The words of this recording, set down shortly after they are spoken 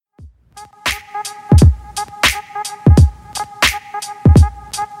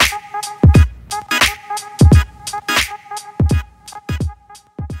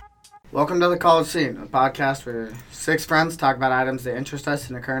Welcome to the College Scene, a podcast where 6 friends talk about items that interest us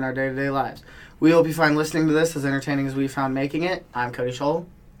and occur in our day-to-day lives. We hope you find listening to this as entertaining as we found making it. I'm Cody Scholl.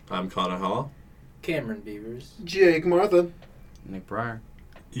 I'm Connor Hall. Cameron Beavers. Jake Martha. Nick Breyer.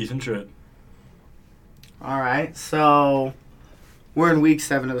 Ethan Tritt. All right, so we're in week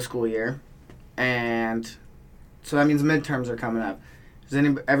 7 of the school year, and so that means midterms are coming up.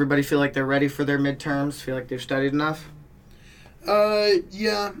 Does everybody feel like they're ready for their midterms? Feel like they've studied enough?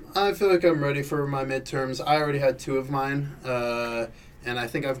 Yeah, I feel like I'm ready for my midterms. I already had 2 of mine, and I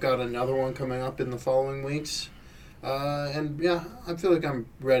think I've got another one coming up in the following weeks. And yeah, I feel like I'm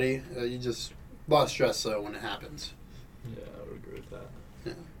ready. You just, a lot of stress though when it happens. Yeah, I would agree with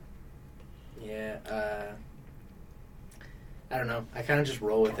that. Yeah, I don't know. I kind of just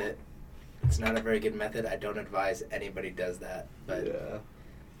roll with it. It's not a very good method. I don't advise anybody does that, but Yeah.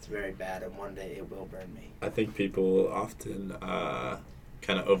 it's very bad, and one day it will burn me. I think people often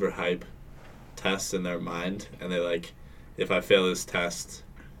kind of overhype tests in their mind, and they're like, if I fail this test,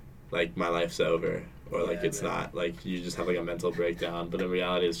 like, my life's over, or like, Yeah, it's right. not, like, you just have like a mental breakdown. But in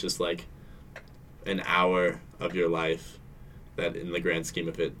reality, it's just like an hour of your life that in the grand scheme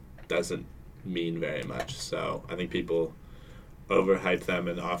of it doesn't mean very much. So I think people overhype them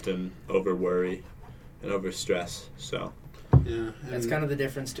and often over worry and over stress. So Yeah. That's kind of the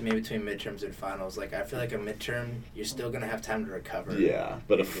difference to me between midterms and finals. Like, I feel like a midterm, you're still going to have time to recover. yeah,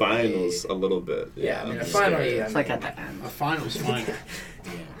 but a finals a little bit. Yeah, I mean, a it's final, scary. yeah, It's like at the end. A final's final.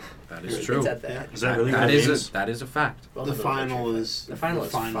 Yeah, that is It's true. at the end. Is that really what That it is means? that is a fact. Both The of those are final true. is The final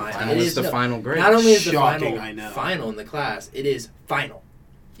is fine. Final It is is the no- final grade. Not only is the Shocking, final I know. final in the class, it is final.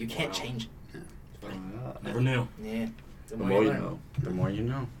 You can't Wow. change it. Never knew. Yeah. The more you know. The more you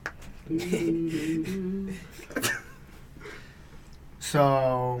know.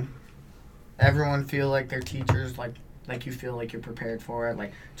 So, everyone feel like their teachers, like you feel like you're prepared for it?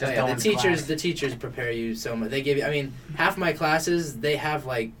 Like, just Oh, yeah, going the to teachers, class. the teachers prepare you so much. They give you. I mean, half my classes they have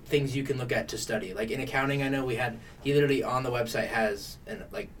like things you can look at to study. Like in accounting, I know he literally on the website has and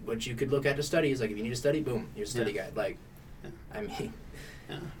like what you could look at to study is like if you need to study, boom, here's a study guide. Like, I mean,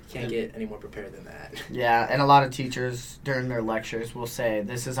 Yeah. can't get any more prepared than that. Yeah, and a lot of teachers during their lectures will say,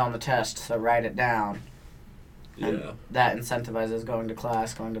 this is on the test, so write it down. And Yeah. that incentivizes going to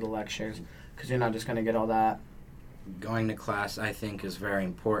class, going to the lectures, because you're not just going to get all that. Going to class, I think, is very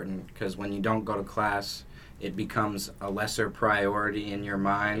important because when you don't go to class, it becomes a lesser priority in your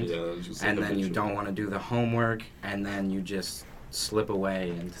mind, Yeah, it's just and like then you habitual. don't want to do the homework, and then you just slip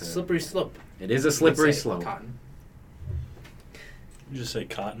away into. Slippery slope. It is a slippery Let's say, slope. Cotton. You just say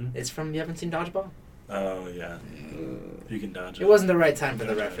cotton. It's from. You haven't seen Dodgeball? Oh yeah, you can dodge it. It wasn't the right time for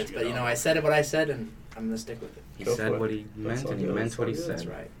the Gotcha, reference, you but get all I said it what I said, and I'm gonna stick with it. He Go said for it. what he That's meant, all and he good, meant that's what all he good. said. That's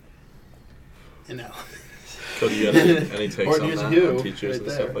right. You know. Cody, you have any takes Or on just that? you, On teachers right and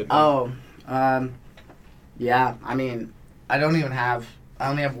there. stuff like that? Oh, yeah, I mean, I only have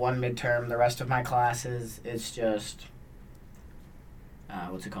one midterm. The rest of my classes, it's just,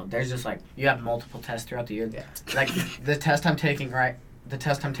 what's it called? There's just like, you have multiple tests throughout the year. Yeah. Like, the test I'm taking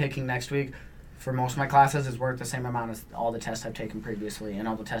next week, for most of my classes, is worth the same amount as all the tests I've taken previously and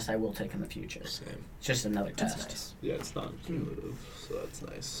all the tests I will take in the future. Same. It's just another That's test. nice. Yeah, it's not cumulative, so that's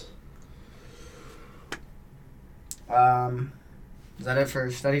nice. Is that it for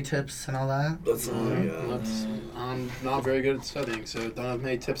study tips and all that? That's all I got. I'm not very good at studying, so don't have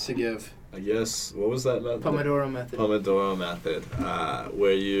many tips to give. I guess, what was that method? Pomodoro method. Pomodoro method,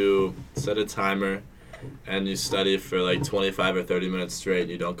 where you set a timer and you study for like 25 or 30 minutes straight.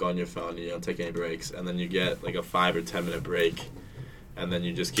 You don't go on your phone, you don't take any breaks, and then you get like a 5 or 10 minute break, and then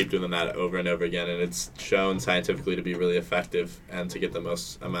you just keep doing that over and over again. And it's shown scientifically to be really effective and to get the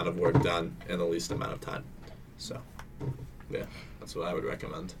most amount of work done in the least amount of time. So, yeah, that's what I would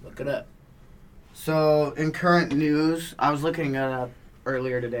recommend. Look it up. So, in current news, I was looking it up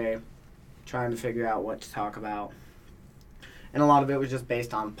earlier today, trying to figure out what to talk about. And a lot of it was just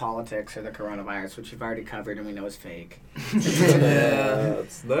based on politics or the coronavirus, which we've already covered and we know is fake.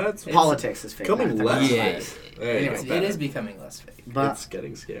 That's Politics is fake. becoming not less. coronavirus. There you Anyways, go. It is becoming less fake. But, It's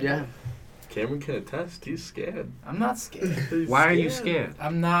getting scary. yeah. Cameron can attest. He's scared. I'm not scared. He's Why are you scared?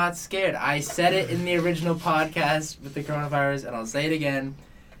 I'm not scared. I said it in the original podcast with the coronavirus, and I'll say it again.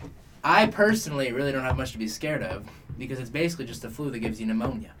 I personally really don't have much to be scared of because it's basically just the flu that gives you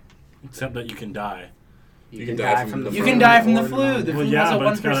pneumonia. Except that you can die. You can die from the You flu. can die from the or flu. pneumonia. The Well, flu yeah, has a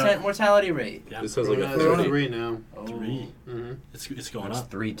but it's 1% gonna- mortality rate. Yeah. This has like a There's 30. 3 now. Oh, 3. Mm-hmm. It's going That's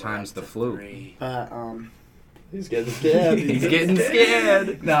up. 3 times the flu. three. But, He's getting scared. He's getting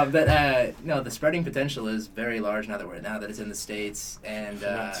scared. No, but no, the spreading potential is very large now that it's in the States, and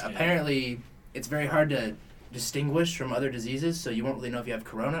I'm not scared. apparently it's very hard to distinguished from other diseases, so you won't really know if you have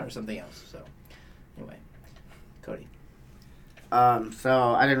corona or something else. So, anyway, Cody.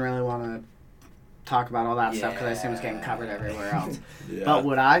 So I didn't really want to talk about all that stuff because I assume it's getting covered everywhere else. But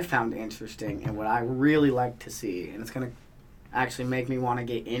what I found interesting and what I really like to see, and it's going to actually make me want to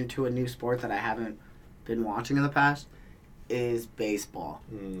get into a new sport that I haven't been watching in the past, is baseball.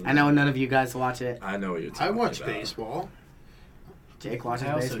 I know none of you guys watch it. I know what you're talking I watch about. baseball. Jake watches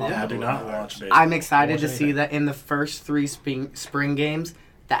I also baseball. do. I do not watch baseball. I'm excited to Watch see anything. that in the first 3 spring games,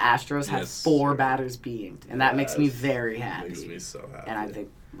 the Astros had Yes. 4 batters being, and that makes me Yes. very happy. Makes me so happy. And I think,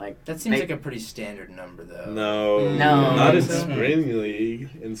 like, That seems they- like a pretty standard number, though. No, No. not in So? spring league.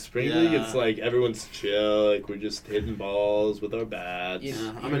 In spring Yeah. league, it's like everyone's chill. Like we're just hitting balls with our bats. You,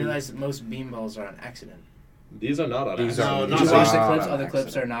 Yeah, you I mean- realize most beanballs are on accident. These are not on. These accident. are No, Did you not watch the on clips? accident. Other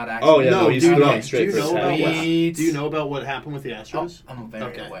clips are not accident. Oh yeah, no, he's do you thrown know- it straight do you for his know head. about what- Sweet. Do you know about what happened with the Astros? I'm very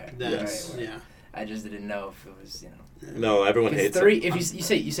okay. aware. That's, Very aware. yeah. I just didn't know if it was, No, everyone Because hates three. it.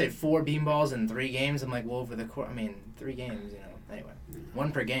 If you said 4 beanballs in 3 games, I'm like, well, over the course, 3 games, Anyway,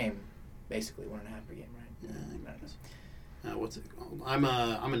 1 per game, basically 1.5 per game, right? Yeah. What's it called? I'm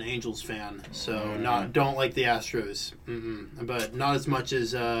an Angels fan, so don't like the Astros, but not as much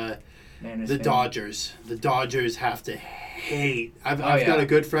as Mariners the fan. Dodgers. The Dodgers have to hate. I've yeah. got a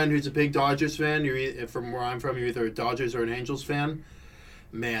good friend who's a big Dodgers fan. From where I'm from, you're either a Dodgers or an Angels fan.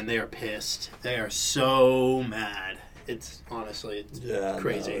 Man, they are pissed. They are so mad. It's honestly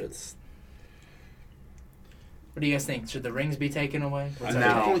crazy. No, it's What do you guys think? Should the rings be taken away? What's No.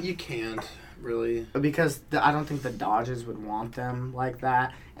 our Well, take? you can't really. Because I don't think the Dodgers would want them like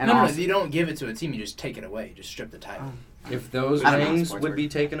that. And No, also, you don't give it to a team. You just take it away. You just strip the title. If those I don't know how rings sports would work. be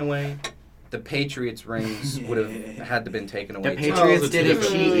taken away, the Patriots rings would have had to been taken away. the too. Patriots it's didn't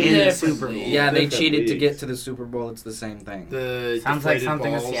different. cheat in the Different Super Bowl. league. Yeah, they Different cheated to leagues. get to the Super Bowl. It's the same thing. The Sounds like deflated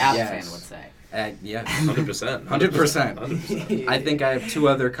something a balls. Seattle Yes. fan would say. Yeah, 100%. 100%. 100%. I think I have 2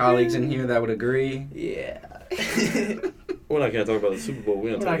 other colleagues in here that would agree. Yeah. We're not gonna talk about the Super Bowl.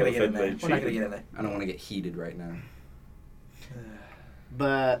 We're We're gonna not talk gonna about get the in fact there. that We're not gonna get in there. I don't want to get heated right now.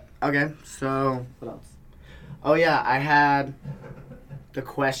 But, okay, so, what else? Oh, yeah, I had the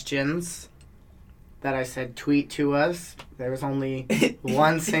questions that I said tweet to us. There was only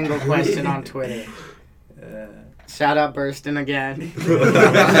one single question on Twitter. Shout out Burston again.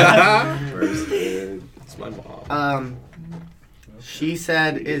 It's my mom. She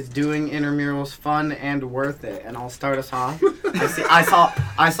said, "Is doing intramurals fun and worth it?" And I'll start us off. I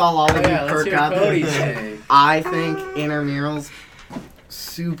saw all of you Let's perk hear up. Cody's take. I think intramurals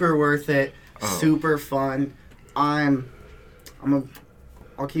super worth it, super fun. I'll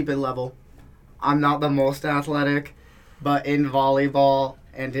keep it level. I'm not the most athletic, but in volleyball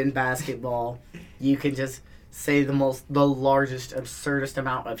and in basketball, you can just say the largest, absurdest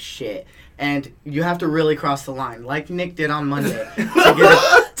amount of shit. And you have to really cross the line, like Nick did on Monday,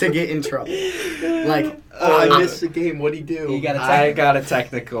 to get in trouble. Like, I missed the game. What'd he do? You got a I got a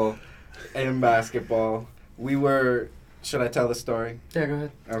technical in basketball. We were. Should I tell the story? yeah, go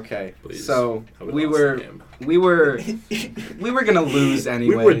ahead. Okay. Please. So I would we lost were the game. we were gonna lose We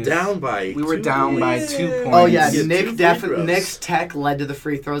anyway. were down by. We were 2 down by points. 2 points. Oh yeah, Get 2 Nick free definitely. throws. Nick's tech led to the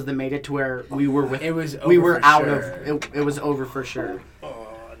free throws that made it to where we were with. It was. We over were for out sure. of. It was over for sure.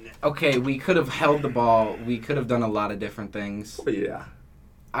 Okay, we could have held the ball. We could have done a lot of different things. Oh, yeah,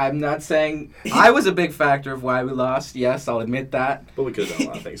 I'm not saying I was a big factor of why we lost. Yes, I'll admit that. but we could have done a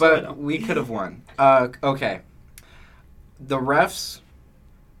lot of things. I know. But we could have won. Okay. The refs,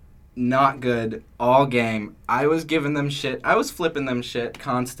 not good all game. I was giving them shit. I was flipping them shit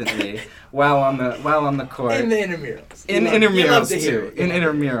constantly while on the court. In the intramurals. In You love intramurals to hear too. it. In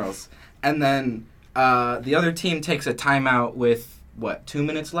intramurals, and then the other team takes a timeout with 2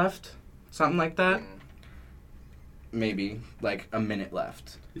 minutes left, something like that. Maybe like a minute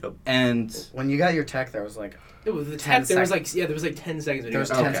left. Yep. And When you got your tech, there was like It was the 10 tech. There was like 10 seconds. There was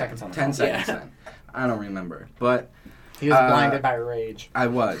video. 10 seconds on the 10 clock. seconds Yeah. then. I don't remember, but he was blinded by rage. I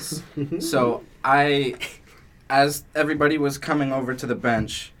was. So as everybody was coming over to the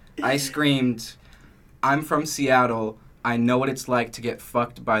bench, I screamed, "I'm from Seattle. I know what it's like to get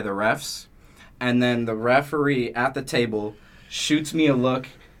fucked by the refs." And then the referee at the table shoots me a look,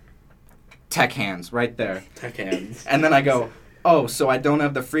 tech hands right there. Tech hands. And then I go, "Oh, so I don't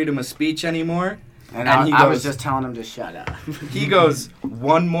have the freedom of speech anymore?" And And he I was goes- just telling him to shut up. He goes,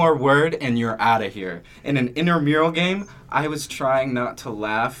 "One more word and you're out of here." In an intramural game, I was trying not to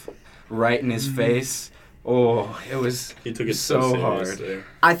laugh right in his face. Oh, it was He took it so hard. seriously.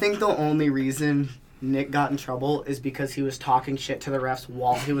 I think the only reason Nick got in trouble is because he was talking shit to the refs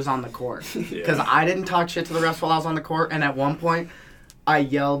while he was on the court. Because Yeah. I didn't talk shit to the refs while I was on the court, and at one point, I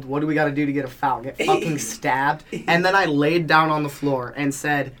yelled, "What do we got to do to get a foul?" Get fucking stabbed. And then I laid down on the floor and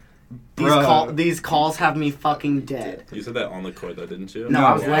said, these calls have me fucking dead. You said that on the court, though, didn't you? No,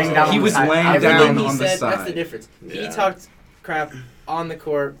 I was laying down. He on was the side. laying Everything down he on the said, side. that's the difference. Yeah. He talked crap on the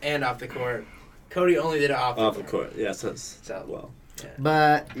court and off the court. Cody only did it off the court. Yes, that's So, well. Yeah.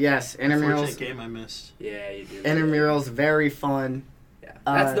 But yes, Unfortunate intramurals. game I missed. Yeah, you do. Intramurals very fun. Yeah.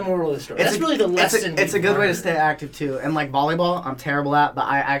 That's the moral of the story. That's really the lesson. It's a we've good way to learned. stay active too. And like volleyball, I'm terrible at, but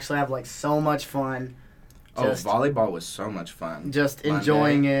I actually have like so much fun. Just, volleyball was so much fun. Just Monday.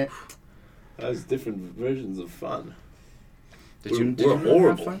 enjoying it. That's different versions of fun. Did you We're really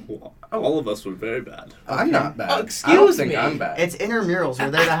have horrible. fun? All of us were very bad. I'm not bad. Oh, I don't excuse think me. I'm bad. It's intramurals.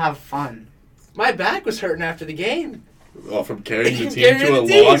 We're there to have fun. My back was hurting after the game. Well, from carrying the team Carrying to a the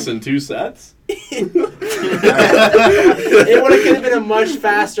team. loss in 2 sets? It could have been a much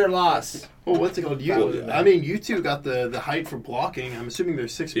faster loss. Well, what's it called? You two got the height for blocking. I'm assuming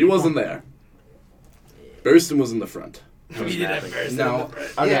there's 6 He people. wasn't there. Burston was in the front. We did have first. No.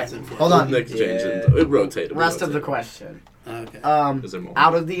 Okay, Yeah. hold on. Nick changed it. It rotated. Rest of the question. Okay. Is there more?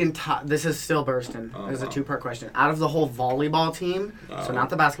 Out of the entire, this is still Burston. Oh, This is a wow. 2-part question. Out of the whole volleyball team, so Oh, not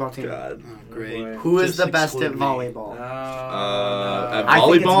the basketball team, God. Oh, great. who is Just the best at exclude me. volleyball? At I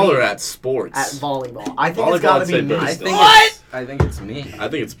think it's volleyball me. or at sports? At volleyball, I think Volleyball, it's got to I'd be say me. Burston. I think it's me. I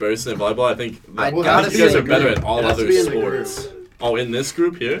think it's Burston at volleyball. I think I that gotta you guys be are in the better group. at all It has to other be in the group. sports. Oh, in this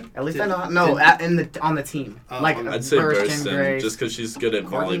group here? At least I Did- know. No, on the team. Oh, Like okay. I'd say Burston, Grace. just because she's good at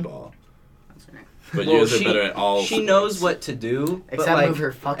Courtney? volleyball. That's her name. But Well, you guys are she- better at all She sports. knows what to do, but Except like, move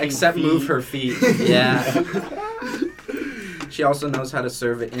her fucking except feet. move her feet. Yeah. She also knows how to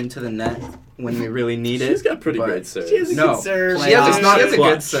serve it into the net when we really need it. She's got pretty but great serve. She has a No. good serve. She has a, Playoffs. she has a good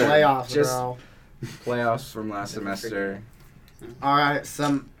Clutch. serve. Playoffs, Just bro. playoffs from last semester. All right,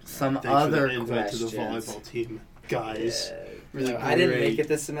 some Thanks other for the invite questions. to the volleyball team, guys. Really No, I didn't great. make it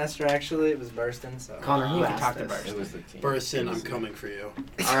this semester. Actually, it was Burston. So Connor, who you can asked talk to this? Burston. It was the team. Burson, I'm coming for you.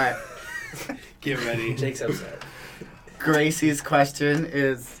 All right, Get ready. Jake's upset. Gracie's question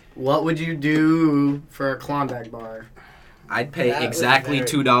is, what would you do for a Klondike bar? I'd pay That was exactly very-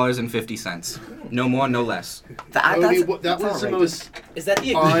 $2.50. No more, no less. That was the outrageous. most Is that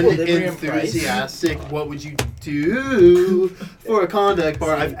the equilibrium price? unenthusiastic. What would you do for a Klondike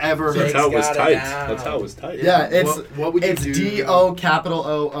bar I've ever That's heard? how it was got it tight. down. That's how it was tight. Yeah, it's what would you it's do? D-O capital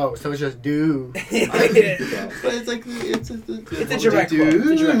O-O, so it's just do. But it's like it's a direct quote. It's a direct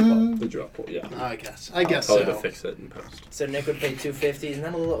quote. The drop ball, yeah. I guess Probably so. to fix it in post. So Nick would pay $250. Isn't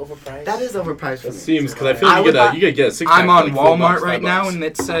that a little overpriced? That is overpriced for That me. seems, because I feel I you would buy- could get a 6-pack I'm for on like Walmart $4, right now, $5. and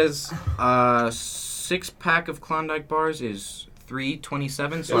it says 6-pack of Klondike bars is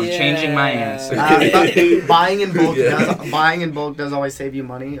 $3.27. So I'm changing my answer. Buying in bulk Yeah. buying in bulk does always save you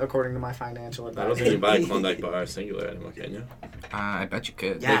money, according to my financial I advisor. don't think you can buy a Klondike bar singular anymore, can you? I bet you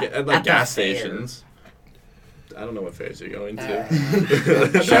could. Yeah. Like, at at like the gas fair. stations. I don't know what fairs you're going I'm to.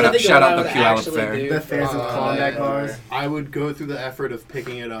 Shout out- trying to think of shout what out I the would Puyallup actually Fair. do The fairs for of a Klondike bars. I would go through the effort of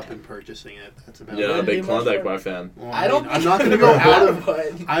picking it up and purchasing it. That's about Yeah, I'm a it. big Be much Klondike more- bar fan. Well, I don't. I'm not think gonna go I'm out of.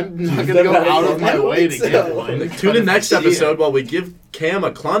 one. I'm not gonna go out of my way to get one. Tune in next episode while we give Cam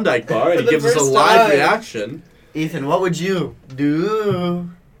a Klondike bar and For he the gives us a first live time. reaction. Ethan, what would you do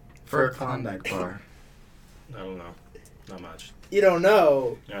For for a Klondike bar? I don't know. Not much. You don't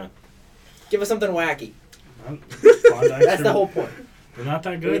know. Yeah. Give us something wacky. Klondike That's the whole point. They're not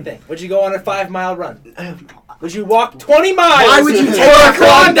that What do you good. think? Would you go on a 5-mile run? Would you walk 20 miles? Why would you for take a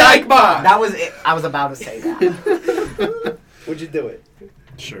Klondike bar? That was it. I was about to say that. Would you do it?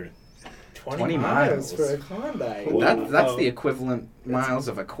 Sure. 20 miles. for a Klondike. That's the equivalent miles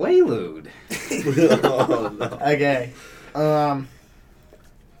of a Quaalude. Oh, no. Okay.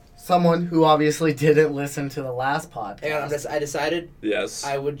 Someone who obviously didn't listen to the last podcast. Hang on, I decided Yes.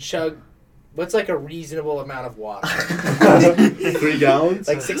 I would chug. What's like a reasonable amount of water? 3 gallons?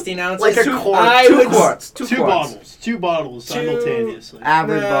 Like 16 ounces? Like a Two- quart. I Two would- quarts. Two bottles. Two bottles simultaneously.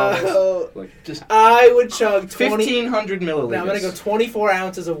 Average bottles. No. Like, Just I would chug 20. 1,500 milliliters. Now I'm gonna go 24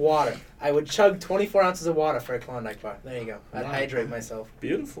 ounces of water. I would chug 24 ounces of water for a Klondike bar. There you go. I'd Wow. hydrate myself.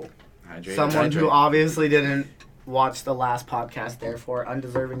 beautiful. Hydrate, Someone hydrate. who obviously didn't watch the last podcast, therefore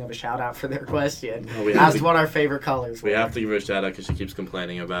undeserving of a shout out for their question. Oh, we have Asked to- what our favorite colors were. We have to give her a shout out because she keeps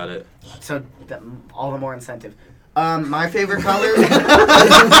complaining about it. So all the more incentive. My favorite color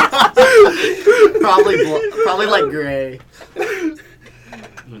probably like gray. Do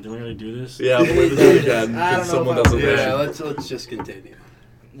we really do this? Yeah, we'll leave it again I don't because know someone if I doesn't would. yeah. listen. Let's just continue.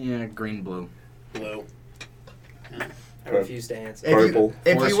 Yeah, green, blue. Blue. I refuse to answer. Purple.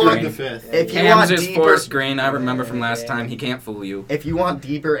 If Forest you want, green. the fifth. if you Cam's want is deeper, forest green. I remember from last time. He can't fool you. if you want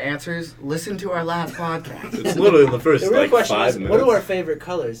deeper answers, listen to our last podcast. It's literally the first The real question 5 is, minutes. what do our favorite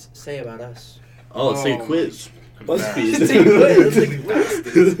colors say about us? Oh, let's take a Oh, quiz. Let's BuzzFeed. take a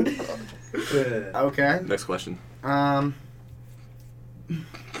quiz. Okay. Next question.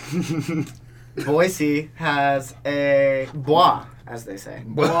 Boise has a bois, as they say.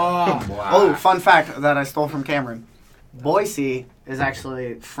 Wow. Oh, fun fact that I stole from Cameron. Boise is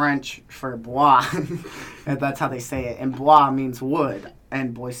actually French for bois, and that's how they say it. And bois means wood,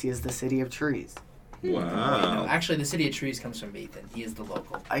 and Boise is the city of trees. No, Wow. actually, the City of Trees comes from Ethan. He is the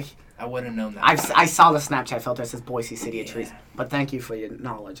local. I wouldn't have known that. I saw the Snapchat filter. It says Boise City of Yeah. Trees. But thank you for your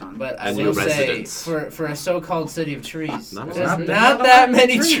knowledge on But I And will your say, residents. for a so-called City of Trees, Not there's a not, lot. that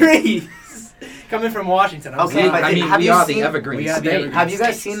many trees. Coming from Washington. I'm Okay, sorry. but I mean, have we you are seen- the evergreen we are the state. evergreen Have you guys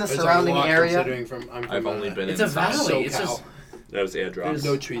States. seen the There's a surrounding lot area? considering I'm I've from, only been It's a in valley. It's SoCal. just That was airdrops. There's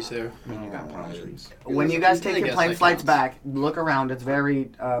no trees there. You got palm trees. When you guys I take your guess plane that flights counts. back, look around. It's very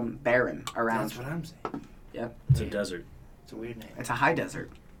barren around. that's what I'm saying. It's a desert. It's a weird name. It's a high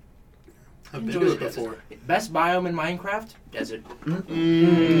desert. I've been Enjoy to the it before. desert. Best biome in Minecraft? Desert.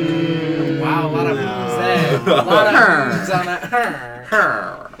 Mm. Wow, a lot of No. a lot of moves on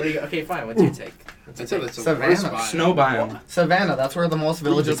that. What do you, okay, fine. What's your take? I'd say that's a Savannah. worse spot. Snow biome. Savannah, that's where the most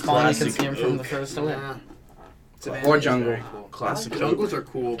villages the colony can classic see 'em from the oak. first to win. Yeah. Savannah Or is jungle. very cool. Classic. Jungles are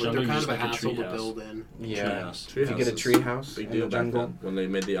cool, but Jungle, they're kind just of a like a hassle to treehouse. build in. Yeah. Treehouse. If you get a tree house Big in deal the back jungle. then. When they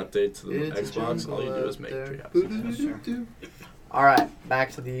made the update to the It's a Xbox, all you jungle do is out make there. treehouses. Boo-doo-doo-doo-doo. All right,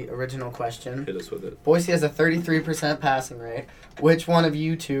 back to the original question. Hit us with it. Boise has a 33% passing rate. Which one of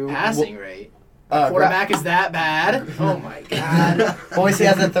you two? Passing rate. gra- Quarterback is that bad? Oh my god. Boise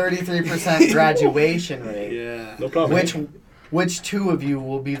has a 33% graduation rate. Yeah. No problem. Which two of you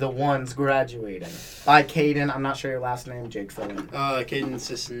will be the ones graduating? By Caden, I'm not sure your last name, Jake fill in. Caden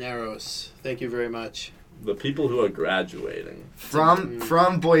Cisneros. Thank you very much. The people who are graduating.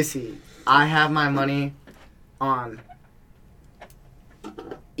 From Boise, I have my money on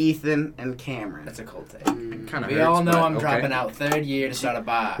Ethan and Cameron. That's a cold take. Kind of. We all know I'm dropping out third year to start a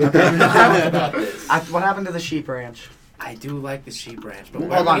bar. Okay. About this. What happened to the sheep ranch? I do like the sheep ranch, but where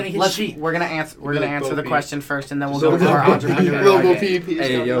Hold am I on, gonna get sheep? we're gonna answer. We're Be gonna like answer the Bo question first, and then we'll So go to our entrepreneur. We'll go Okay.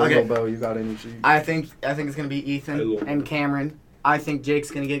 Hey, yo, Okay. Bo, you got any sheep? I think it's gonna be Ethan Hello. and Cameron. I think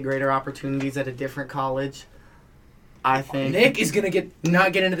Jake's gonna get greater opportunities at a different college. I think Nick is gonna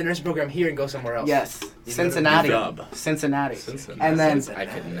not get into the nursing program here and go somewhere else. yes, He's Cincinnati, Dub. Cincinnati, Cincinnati. and then I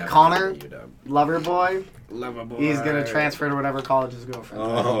could never. Connor? get you, Dub. Loverboy. Lover boy. He's gonna transfer to whatever college his girlfriend.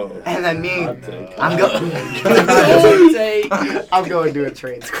 Oh. And then me, Hot take. I'm Cold going. take. I'm going to a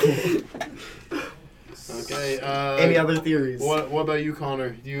trade school. Okay. Any other theories? What about you,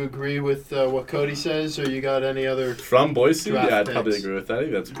 Connor? Do you agree with what Cody says, or you got any other? From Boise, Draft yeah, I'd probably picks. agree with that. I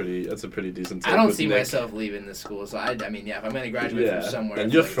think that's a pretty decent take I don't with see Nick. myself leaving this school, so I mean, yeah, if I'm gonna graduate Yeah, from somewhere, I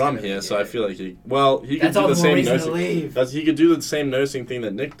and feel you're like it's from gonna here, be so I it. feel like he could That's do all the the more same reason to nursing. leave. He could do the same nursing thing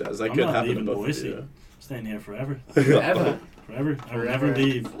that Nick does. That I'm could not happen to leaving both Boise. of you. Staying here forever. Forever. Forever. I will Forever. never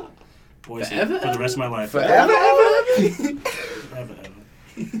leave Boise Forever? for the rest of my life. Forever. Forever.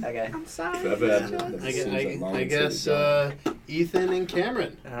 Okay. Forever. I guess Ethan and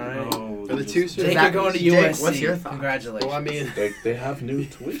Cameron. All right. No, For the just- two Jake, Zach, you're going to Jake, USC. what's your thought? Congratulations. Well, I mean, They have new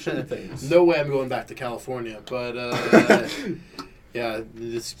tuition things. no way I'm going back to California, but yeah,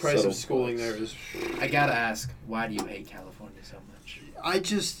 this price Subtle of schooling flex. there is. I gotta ask, why do you hate California so much?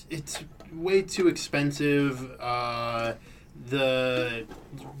 It's way too expensive.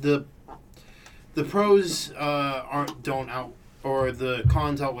 The pros or the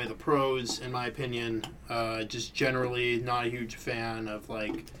cons outweigh the pros, in my opinion. Just generally not a huge fan of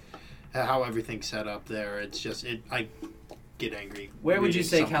like how everything's set up there. It's just I get angry. Where would you reading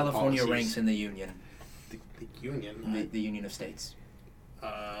say some of the California policies. ranks in the union? The union? The Union of States.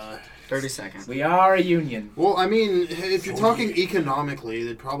 30 seconds. We are a union. Well, I mean, if you're talking economically,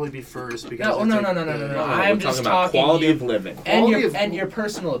 they'd probably be first because No, it's no, like no, no, no, the- no, no. No, I'm we're just talking about talking quality your- of living. And your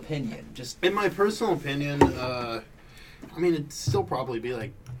personal opinion. Just In my personal opinion, I mean, it'd still probably be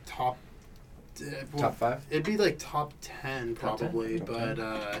like top. Well, Top 5? It'd be like top 10 Top 10? probably, but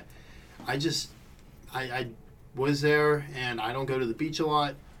I was there and I don't go to the beach a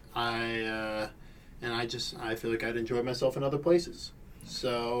lot. I feel like I'd enjoy myself in other places.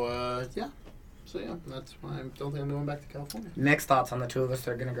 So yeah, that's why I don't think I'm going back to California. Next thoughts on the two of us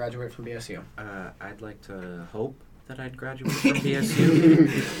that are going to graduate from BSU. I'd like to hope that I'd graduate from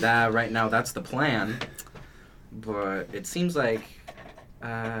BSU. Right now, that's the plan. But it seems like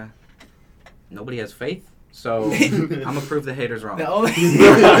nobody has faith. So I'm going to prove the haters wrong. the only.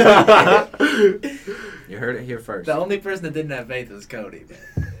 You heard it here first. The only person that didn't have faith was Cody,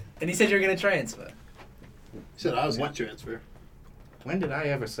 man. And he said you were gonna transfer. He said I was going to transfer. When did I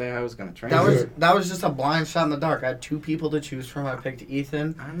ever say I was going to transfer? That was just a blind shot in the dark. I had 2 people to choose from. I picked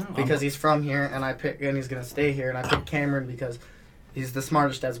Ethan I know. because he's from here, and he's gonna stay here. And I picked Cameron because he's the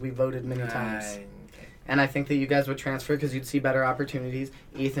smartest, as we voted many times. And I think that you guys would transfer because you'd see better opportunities.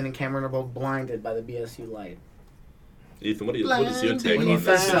 Ethan and Cameron are both blinded by the BSU light. Ethan, what is your take When on you this?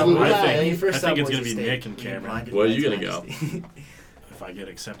 first- I When think, you first I saw think it's Boise going to be State, Nick and you were Cameron. blinded Where are by you its gonna go? majesty. If I get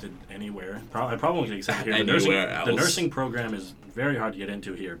accepted anywhere, I probably won't get accepted here. Anywhere The else. nursing program is very hard to get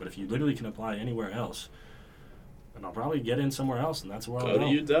into here, but if you literally can apply anywhere else, then I'll probably get in somewhere else, and that's where I'll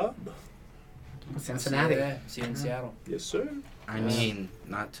Go to go. UW. Cincinnati. See you in Seattle. Yes, sir. I mean,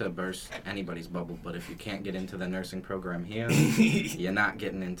 not to burst anybody's bubble, but if you can't get into the nursing program here, Yeah. you're not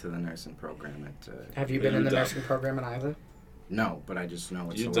getting into the nursing program at. Have you been in the UW. nursing program in either? No, but I just know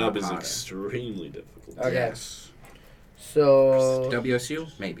it's a lot UW is hotter. extremely difficult. Okay. Yes. So WSU,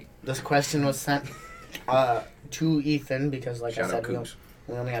 maybe. this question was sent to Ethan because, like Shout I out said, Cougs.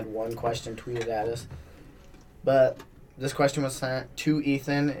 we only had one question tweeted at us. But this question was sent to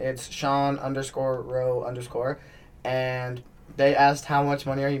Ethan. It's Sean_row_, and they asked how much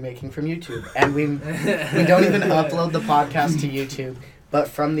money are you making from YouTube, and we don't even upload the podcast to YouTube. But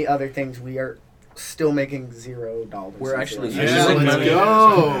from the other things, we are still making $0. We're actually Yeah, losing let's money.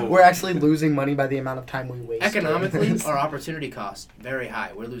 go. We're actually losing money by the amount of time we waste. Economically, our opportunity cost very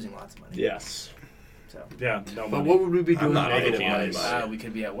high. We're losing lots of money. Yes. So Yeah, no But money. what would we be I'm doing not negative making any wise? money. we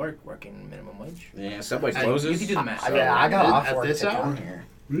could be at work working minimum wage. Yeah, Subway You closes. could do the math. I got off At work this to hour? come here.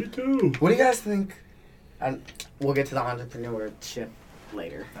 Me too. What do you guys think? And we'll get to the entrepreneurship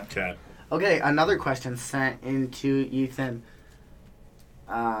later. Okay. Okay, another question sent into Ethan.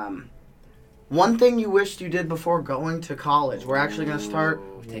 One thing you wished you did before going to college. We're actually going to start.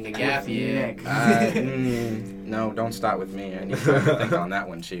 Ooh, take a gap with year. Nick. No, don't start with me. I need time to think on that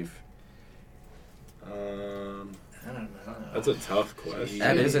one, Chief. I don't know. That's a tough question.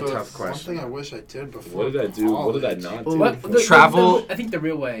 That is a But tough question. One thing I wish I did before. What did I do? What did I college. not Ooh. do? What? Travel- I think the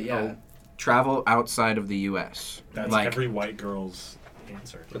real way, yeah. Travel outside of the U.S. That's like, every white girl's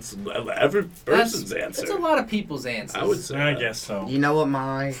answer. That's every person's answer. It's a lot of people's answers. I would say. I that. guess so. You know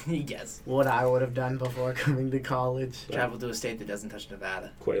Yes. what I would have done before coming to college? Travel to a state that doesn't touch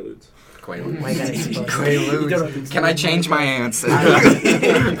Nevada. Quaaludes. Quaaludes. Wait, that is supposed to- Quaaludes. You don't have to Can I change my answer?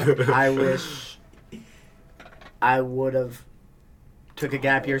 I wish I would have took a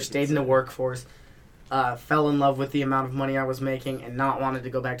gap year, stayed in the workforce, fell in love with the amount of money I was making, and not wanted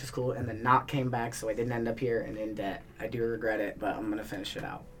to go back to school, and then not came back, so I didn't end up here and in debt. I do regret it, but I'm gonna finish it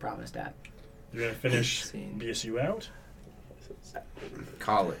out. Promise, Dad. You're going to finish Scene. BSU out?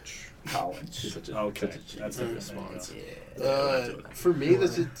 College. College. Okay. That's the response. For me,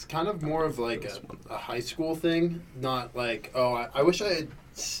 it's kind of more of like a high school thing. Not like, I wish I had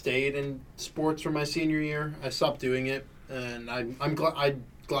stayed in sports for my senior year. I stopped doing it, and I'm glad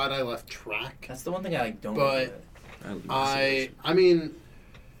I left track. That's the one thing I don't. But I mean,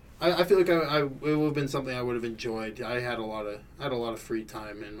 I feel like it would have been something I would have enjoyed. I had a lot of free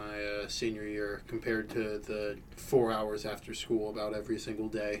time in my senior year compared to the 4 hours after school about every single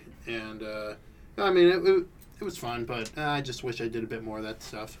day. And I mean, it was fun, but I just wish I did a bit more of that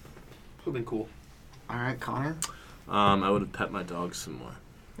stuff. Would have been cool. All right, Connor. I would have pet my dog some more.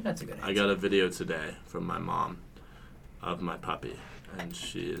 That's a good answer. I got a video today from my mom of my puppy, and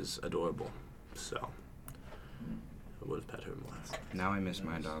she is adorable. So I would have pet her more. Now I miss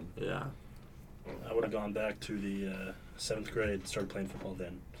my dog. Yeah. I would have gone back to the 7th grade, started playing football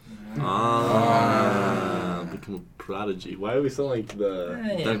then. Become a prodigy. Why are we sound like the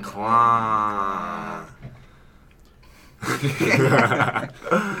Yeah. claw?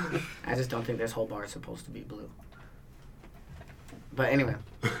 I just don't think this whole bar is supposed to be blue. But anyway,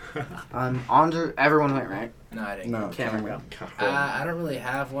 everyone went right. No, I didn't. No, Cameron go. I don't really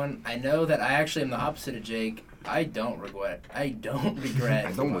have one. I know that I actually am the opposite of Jake. I don't regret. I don't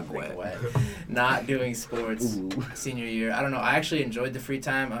regret. Not doing sports senior year. I don't know. I actually enjoyed the free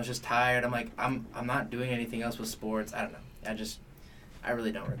time. I was just tired. I'm like, I'm not doing anything else with sports. I don't know. I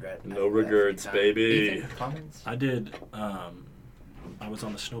really don't regret. No having that free regrets, time. baby. Ethan, comments? I did. I was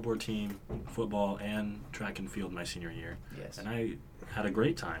on the snowboard team, football, and track and field my senior year, Yes. and I had a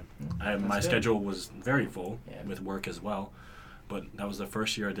great time. That's My good. schedule was very full Yeah. with work as well, but that was the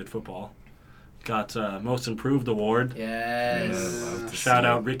first year I did football. Got Most Improved Award. Yes. Shout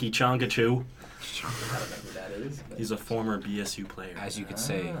out Ricky Chongachu. I don't know who that is. But He's a former BSU player. As you could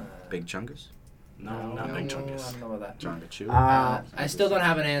say, Big Chungus. No, not Big Chungus. I don't know about that. Chunga Chew. I still don't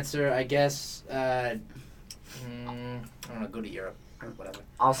have an answer. I guess, I don't know, go to Europe. Whatever.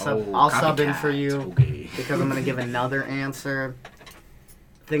 I'll sub in for you because I'm gonna give another answer.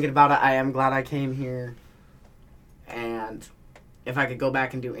 Thinking about it, I am glad I came here, and if I could go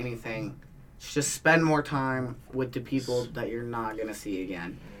back and do anything, just spend more time with the people that you're not gonna see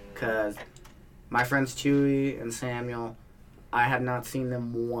again. Cause my friends Chewy and Samuel, I have not seen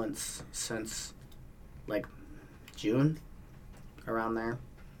them once since like June, around there.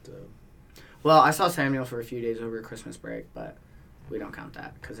 Well, I saw Samuel for a few days over Christmas break, but we don't count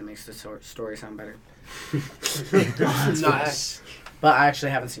that because it makes the story sound better. Nice. But I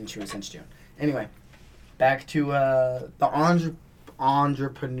actually haven't seen Chewy since June. Anyway, back to the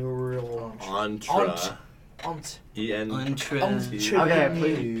entrepreneurial. Okay,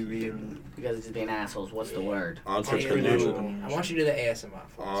 please. You guys are just being assholes. What's the word? Entrepreneurial. I want you to do the ASMR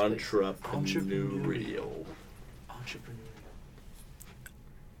for us, please. Entrepreneurial.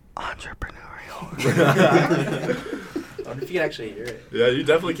 Entrepreneurial. I wonder if you can actually hear it. Yeah, you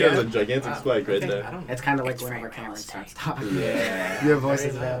definitely can. There's a gigantic spike right there. It's kind of like whenever Cameron starts talking. Yeah. Your voice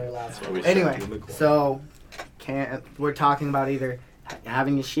is very loud. Anyway, so we're talking about either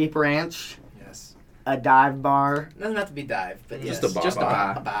having a sheep ranch, Yes. a dive bar, Doesn't have to be dive, but Just yes. a bar. Just a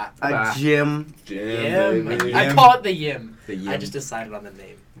bar. a gym. Jam, baby. I call it the Yim. The Yim. I just decided on the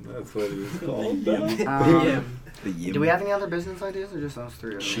name. That's what it is called. The Yim. The Yim. Do we have any other business ideas or just those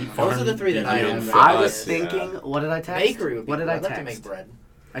three? Those are the three that I have. I was thinking, what did I text? Bakery would be What did cool. I I'd like to text? make bread.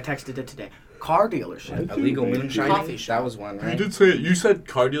 I texted it today. Car dealership. Illegal moonshining? Coffee shop. That was one, You right? did say it. You said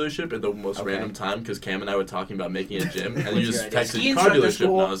car dealership at the most Okay. random time because Cam and I were talking about making a gym, and you What's just your idea? texted Ski car instructor dealership,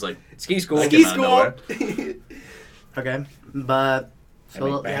 school. and I was like, Ski school. Ski Ski came out of school. Okay, but They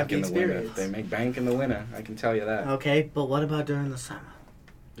so make bank the in the winter. experience. They make bank in the winter. I can tell you that. okay, but what about during the summer?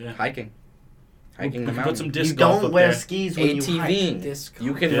 Hiking. Hiking the Put mountain. some You disc golf don't up wear there. skis when you hike. ATVing. Disc You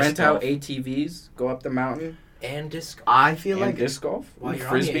golf. can Disc rent out golf. ATVs, go up the mountain, And disc golf. I feel and like disc golf, While you're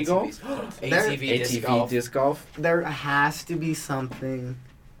frisbee on the golf, ATVs. There- ATV disc ATV golf. disc golf. there has to be something,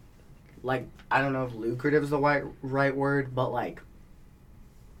 like, I don't know if lucrative is the right word, but like,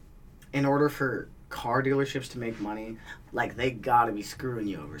 in order for car dealerships to make money, like, they gotta be screwing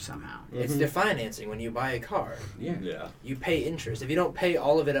you over somehow. It's their financing when you buy a car. Yeah. yeah. You pay interest. If you don't pay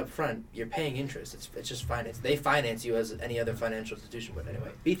all of it up front, you're paying interest. It's just finance. They finance you as any other financial institution. But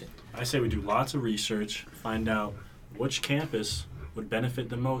anyway, Ethan. I say we do lots of research, find out which campus would benefit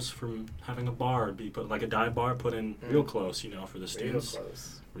the most from having a bar, be put like a dive bar, put in real close, you know, for the students.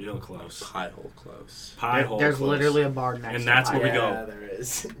 Real close. Pie hole close. Pie hole There's close. literally a bar next And to that's Pie where we Hole. go. Yeah, there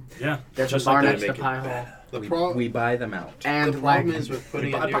is. Yeah. There's just a bar like that. next to make it Pie Hole. We buy them out. And the problem like, is with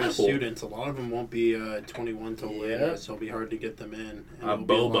putting buy it near Bible. the students, a lot of them won't be 21 till later, Yep. so it'll be hard to get them in. And A it'll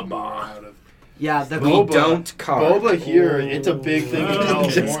be boba lot more bar. out of- yeah, the We don't car. Boba here, it's a big thing. in Oh.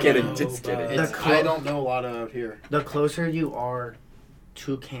 California. Just kidding. Just kidding. The I don't know a lot out here. the closer you are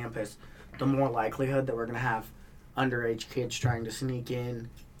to campus, the more likelihood that we're gonna have underage kids trying to sneak in,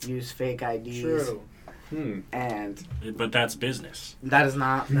 use fake IDs, True. and But that's business. that is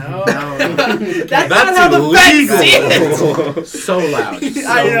not No. no. That's not how the feds see it. So loud.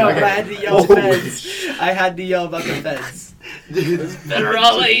 I know, Okay. but I had to yell feds. I had to yell about the feds.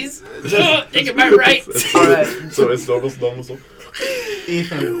 Federales. Taking my rights. All right, So it's normal.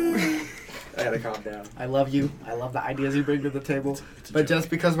 Ethan, I gotta calm down. I love you. I love the ideas you bring to the table. But just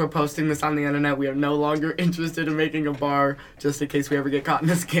because we're posting this on the internet, we are no longer interested in making a bar just in case we ever get caught in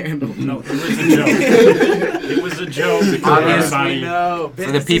a scandal. No, it was a joke. It was a joke. Because Obviously, everybody- No.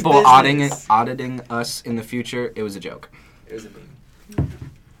 For the people auditing us in the future, it was a joke. It was a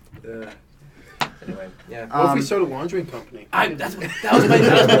meme. Anyway, yeah. What if we start a laundry company? That was my one I was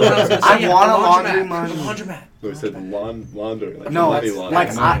gonna say. I Yeah, want the a laundry laundromat. money. The laundromat. No, we said laundering. Like No, money it's laundering. like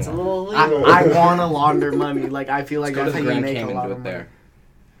It's I, a little illegal. I want to launder money. Like I feel like Let's go that's to how the you Grand make Cayman, a lot do of it money. there.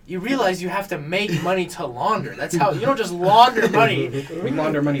 You realize you have to make money to launder. That's how you don't just launder money. We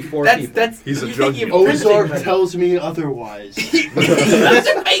launder money for That's people. that's. He's a you drug think dealer. you're printing Ozark money. tells me otherwise. You have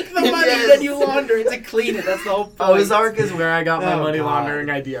to make the money, Yes. then you launder it to clean it. That's the whole point. Ozark is where I got my Oh, money God.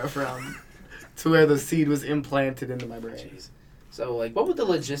 laundering idea from. To where the seed was implanted into my brain. Jeez. So, like, what would the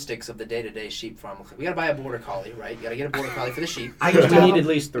logistics of the day-to-day sheep farm look like? We gotta buy a border collie, right? You gotta get a border collie for the sheep. I used to We need have, at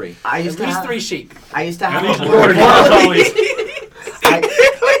least 3. I At used to least have, 3 sheep. I used to At have least a border border collie. collies.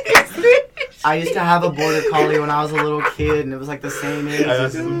 I used to have a border collie when I was a little kid, and it was like the same age. I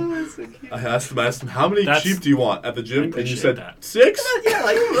asked him, how many That's- sheep do you want at the I gym? And you appreciate said that. 6? Yeah,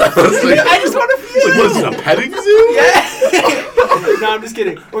 like, I was like- I just want a few. Like, what is it, a petting zoo? Yeah. No, No, I'm just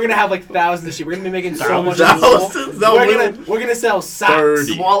kidding. We're gonna have like thousands of sheep. We're gonna be making so much Thousands? wool. No, We're gonna sell socks.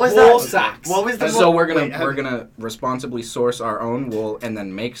 30. What was Wool that? socks. What was the So we're Wait, gonna responsibly source our own wool and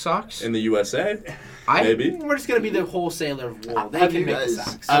then make socks. In the USA, I maybe. We're just gonna be the wholesaler of wool. They Have can you make the guys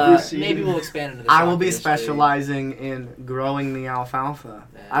socks. ever seen- Maybe we'll expand into the I sock will be industry. specializing in growing the alfalfa.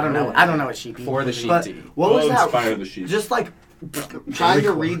 Yeah. I don't know. I don't know what sheep eat. for the sheep But to eat. what was We'll that? inspire the sheep. Just like trying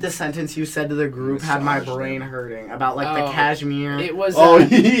to read the sentence you said to the group had my brain hurting about like the Oh, cashmere. It was. Oh,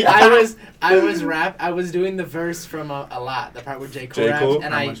 yeah. I was doing the verse from a lot, the part where J. Cole J. raps, Cole?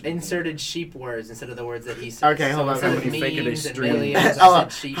 and How I much? inserted sheep words instead of the words that he said. Okay, hold on. Instead How of many fake are they memes and streaming? millions, I Oh,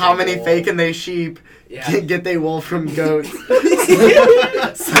 said sheep how and many wool. fake and they sheep Yeah. get they wool from goats?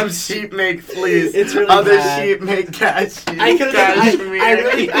 Some sheep make fleece. It's really Other bad. sheep make cashew. I could have. cashmere.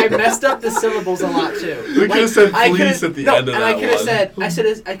 I messed up the syllables a lot too. We could've said I fleece could've- at the no, end of and that I could have one.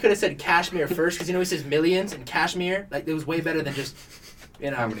 said. I could have said cashmere first because he says millions and cashmere. Like it was way better than just.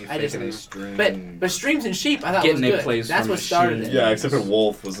 How many I fake just. are they stream? But streams and sheep, I thought Getting was it good. plays That's from what started machines. it. Yeah, except for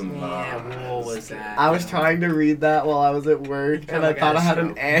Wolf was in. Yeah, wool was that. I was trying to read that while I was at work, Kinda and I like thought a I had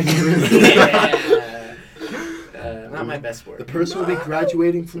an stroke. aneurysm. Yeah. Not my best work. The person will be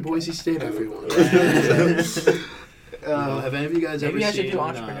graduating from Boise State, everyone. Have any of you guys Maybe ever I should seen do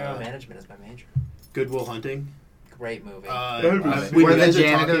entrepreneurial management as my major. Good Will Hunting? Great movie. When Where you the guys are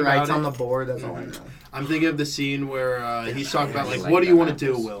janitor talking writes about on it, the board, that's all I know. I'm thinking of the scene where he's talking about, like, Like what do you that want to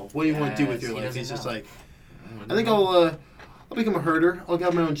do, happens. Will? What do you want to do with Yes, your he life? He's doesn't just know. like, I think I'll become a herder. I'll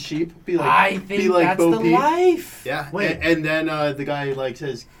get my own sheep. Be like, I think be like that's Bo the Peep. life. Yeah. Wait. And then the guy, like,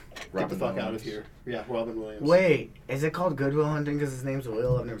 says, get Robin the fuck out Williams. of here. Yeah, Robin Williams. Wait, is it called Goodwill Hunting because his name's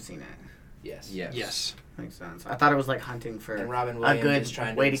Will? I've never seen it. Yes. Yes. Yes. Makes sense. I thought it was like hunting for And Robin a Williams good is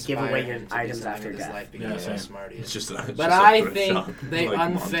trying way to to give inspire away your him to do items something after with his death. life because Yeah, of how same. smart he is. It's just. It's But just a I British think shop, they like,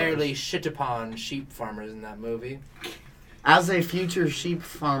 unfairly montage. shit upon sheep farmers in that movie. As a future sheep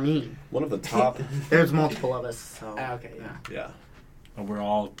farmee, One of the top. there's multiple of us. So Okay, yeah. Yeah. And we're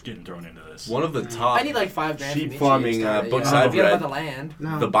all getting thrown into this. One of the top. I need like $5 grand sheep from each farming, of you to start it, books you know? I've Forget read. about the land.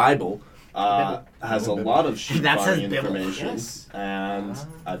 no. The Bible has a lot of sheep That says farming Bible. information, Yes. and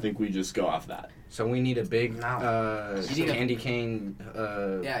I think we just go off that. So we need a big No. You need a- candy cane.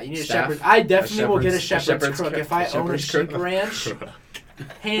 Yeah, you need a staff. shepherd. I definitely will get a shepherd's- shepherd's crook. If I own a shepherd's sheep crook. ranch,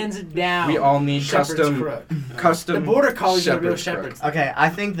 hands down. We all need shepherd's custom crook. custom. The border collies are real shepherd's crook. shepherds. Okay, I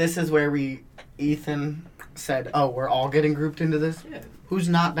think this is where Ethan said, "Oh, we're all getting grouped into this. Yeah. Who's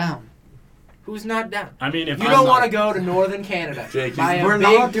not down?" Who's not down? I mean, if You I'm don't not- want to go to northern Canada. Jake, buy a we're big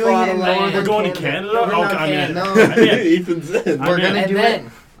not doing plot it of in land. northern We're going to Canada. Canada? We're Okay, not I mean, Canada. I mean, Ethan's in. We're mean- gonna And do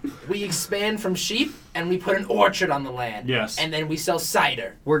then it. we expand from sheep and we put an orchard on the land. Yes. And then we sell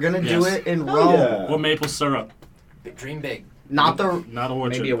cider. We're gonna do Yes. it in Oh, Rome, yeah. Well, maple syrup. Dream big. not the. Not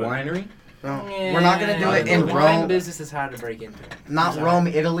orchard. Maybe a but- winery. No, we're not gonna do it in The wine Rome. business is hard to break into. Not Sorry. Rome,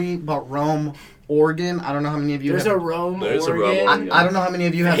 Italy, but Rome, Oregon. I don't know how many of you. There's have, a Rome, There's a Oregon. Rome, I don't know how many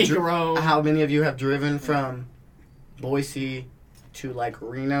of you have. Fake Rome. How many of you have driven from Boise to like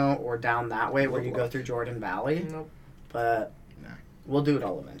Reno or down that way where you go through Jordan Valley? Nope. But we'll do it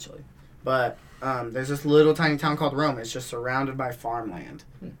all eventually. But there's this little tiny town called Rome. It's just surrounded by farmland,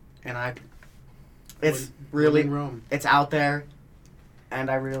 and it's really in Rome. it's out there, and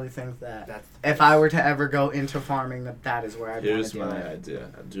I really think that That's if I were to ever go into farming, that is where I'd want Here's to do my it. idea.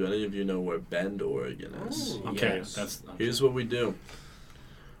 Do any of you know where Bend, Oregon is? Ooh. Okay, Yes. that's. Here's what we do.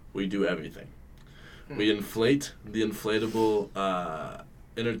 We do everything. We inflate the inflatable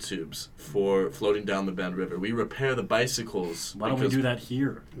inner tubes for floating down the Bend River. We repair the bicycles. Why don't we because do that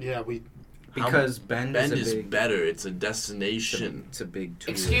here? Yeah, we. Because Bend, Bend is is a big. better. It's a destination. It's a big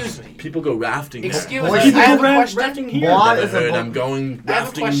tool. Excuse me. People go rafting there. Excuse Boy, me. I people have a raft- question. rafting here. What Never is a heard. bo- I'm going I have a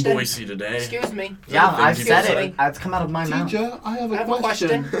rafting in question. Boise today. Excuse me. Yeah, Things I've you said say. it. It's come out of my mouth. Teacher, I have I a have a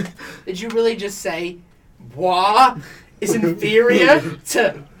question. question. Did you really just say bois is inferior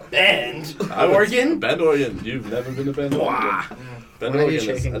to Bend, I would- Oregon? Bend, Oregon. You've never been to Bend, Oregon. Bend, Why are you Oregon is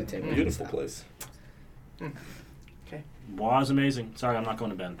shaking a the table? beautiful place. Bois is amazing. Sorry, I'm not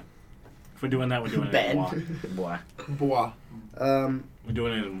going to Bend. If we're doing that, we're doing it in Bois. Bend. Boy. Bois. We're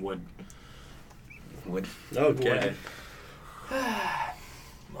doing it in wood. Wood. Okay.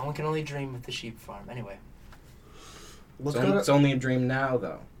 One can only dream with the sheep farm. Anyway, Let's It's, go. it's only a dream now,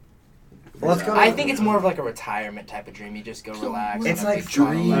 though. Let's go. I think it's more of like a retirement type of dream. You just go relax. It's on a like big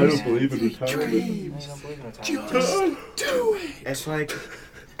farm. dreams. I don't believe in retirement. I don't believe in retirement. Do it. It's like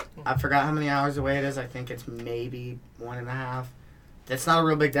I forgot how many hours away it is. I think it's maybe 1.5. It's not a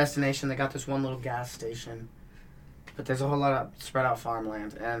real big destination. They got this one little gas station, but there's a whole lot of spread out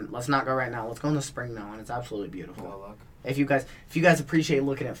farmland. And let's not go right now. Let's go in the spring now, and it's absolutely beautiful. Well, look. If you guys appreciate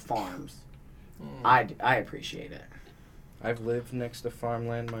looking at farms, Mm. I appreciate it. I've lived next to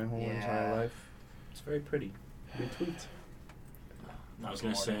farmland my whole entire Yeah. life. It's very pretty. Retweet. I was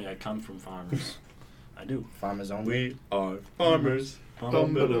gonna say I come from farmers. I do. Farmers only. We are farmers.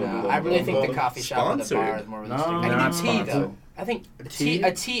 I really think the coffee shop and the bar is more realistic. No, I not think tea sponsored. though. I think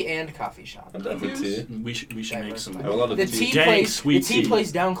a tea and coffee shop. I'm done for tea. We should make some. I have a lot of The tea. tea Dank, place, sweet the tea tea.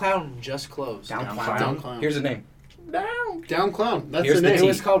 place downtown just closed. Down Down Clown. Here's a name. Down Clown. That's Here's the the name. It tea.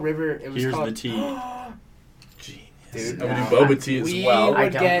 was called River. It was Here's called. the tea. Dude, And we no, do boba tea as we well. I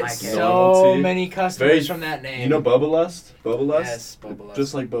would don't get like it. so Normal tea. many customers Very- from that name. You know Boba Lust? Boba Lust? Yes, Boba Lust.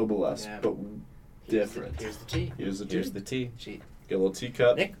 Just like Boba Lust, Yeah. but different. Here's the tea. Here's the tea. Here's the tea. Cheat. Get a little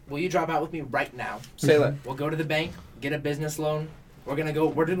teacup. Nick, will you drop out with me right now? Say that. We'll go to the bank, get a business loan. We're gonna go.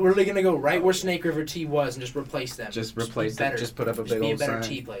 We're literally gonna go right where Snake River Tea was and just replace them. Just replace be it. better. Just put up a Just big be a old better sign.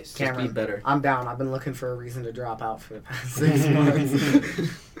 tea place. Just be Cameron. better. I'm down. I've been looking for a reason to drop out for the past 6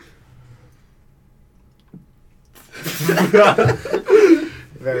 months.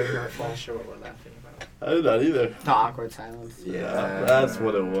 Very hurtful. I'm not sure what we're laughing about. I did not either. The awkward silence. Yeah, that's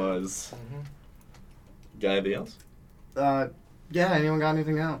what it was. Got anything else? Yeah, anyone got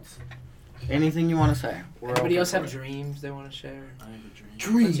anything else? Anything you want to say? We're Anybody open else for have it. dreams they want to share? I have a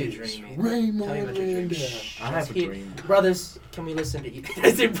dream. What's your Dreams. dream? Raymond. Tell me about your dream. I have a dream. Brothers, can we listen to Ethan?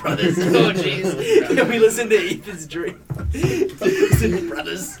 I said brothers. Oh, jeez. Can we listen to Ethan's dream? Listen to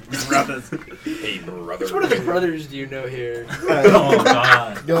brothers. Brothers. Hey, brother. Which one of the brothers do you know here? Oh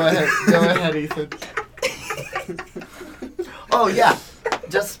God. Go ahead, Ethan. Oh yeah,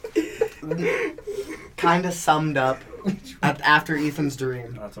 just kind of summed up after Ethan's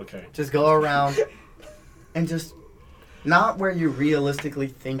dream. That's okay. Just go around and just not where you realistically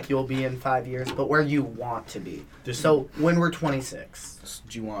think you'll be in 5 years, but where you want to be. This So when we're 26.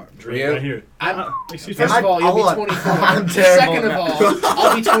 Do you want dream right here. I'm, Excuse first me. of all, you'll Hold on. be 24. I'm terrible Second of now. all,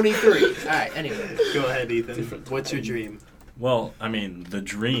 I'll be 23. All right, anyway. Go ahead, Ethan. Different What's your dream? Well, I mean, the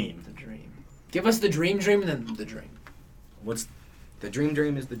dream. The dream. Give us the dream and then the dream. What's the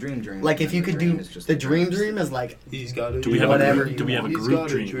dream is the dream. Like if and you the could dream do is just the the dream is like He's got a do we have Whatever a you group? Do we have a want. group He's got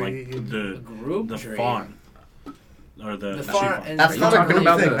a dream? Like dream. A group the dream. farm or the The sheep farm. And that's Are you not a talking group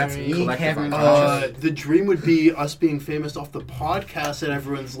about thing. the That's me, collective Kevin. unconscious? The dream would be us being famous off the podcast that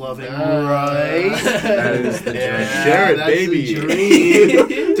everyone's loving, Right. right? That is the dream. Yeah, Share it, that's baby. the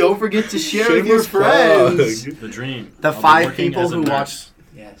dream. Don't forget to share with your Shameless plug. friends. the dream. The I'll be 5 working people as a who nurse watch.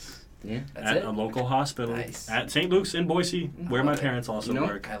 Yes. Yeah. That's at it. a local hospital Nice. at St. Luke's in Boise, where my love it. parents also You know?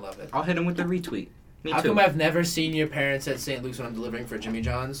 work. I love it. I'll hit him with the retweet. Me How too. come I've never seen your parents at St. Luke's when I'm delivering for Jimmy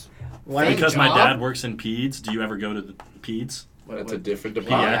John's? What Because my job? dad works in peds. Do you ever go to the peds? That's a different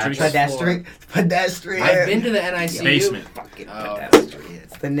Pediatrics. department. Pedestrian. I've been to the NICU. Basement. Fucking Oh. pedestrian.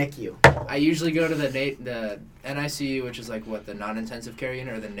 It's the NICU. I usually go to the NICU, which is like what, the non-intensive care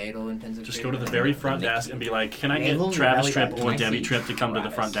unit or the natal intensive Just care go to the unit? very front desk and be like, "Can I Naval get Travis Valley Tripp got or my Debbie seat. Tripp to come to the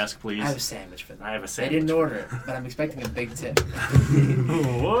front Travis. desk, please?" I have a sandwich for them. I have a They sandwich. didn't order it, but I'm expecting a big tip.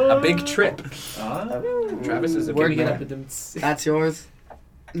 Whoa. A big trip. Travis is a We're big gonna- man. That's yours.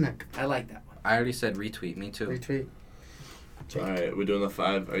 Nick, I like that one. I already said retweet. Me too. retweet. All right, we're doing the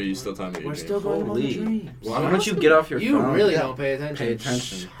 5. Are you still talking about your We're dream? still going on the Holy. dreams. Why don't you get off your You phone? really Yeah. don't pay attention. Pay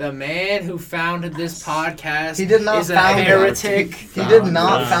attention. The man who founded this podcast He did not is a found it. heretic. He did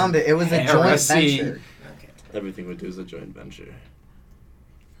not Found. found it. It was a joint Heresy. venture. Okay. Everything we do is a joint venture.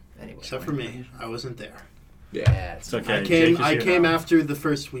 Anyway. Except for me. I wasn't there. Yeah. Yeah, It's okay. I Jake is I here came now. after the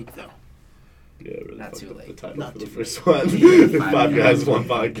first week, though. Yeah, really Not fucked too up late. the title Not for the too first one. Five guys, one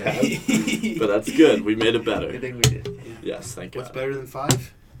podcast. But that's good. We made it I better. think we did. Yes, thank What's God. better than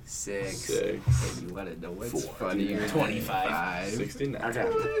 5? 6. 6. You wanna know what's 4. funnier? 25. 69. Okay.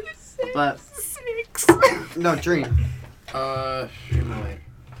 But no dream. Dream away.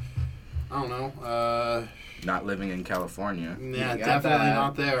 I don't know. Not living in California. Yeah, You got definitely that.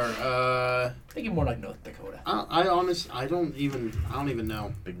 not there. I think you're more like North Dakota. I don't even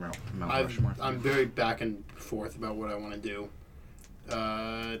know. Big Mount I'm Rushmore. very back and forth about what I want to do.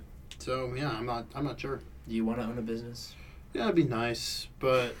 So yeah, I'm not sure. Do you want to own a business? Yeah, it'd be nice,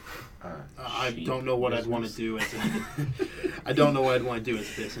 but I sheep don't know what I'd want to business. do as a I don't know what I'd want to do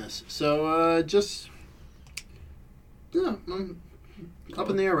as a business. So just yeah, I'm up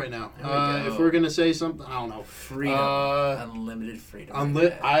in the air right now. There we go. If we're gonna say something, I don't know. Freedom. Unlimited freedom. I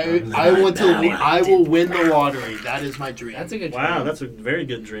want to. I will win the lottery. That is my dream. That's a good Wow, dream. that's a very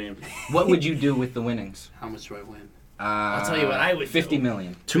good dream. What would you do with the winnings? How much do I win? I'll tell you what I would 50 do.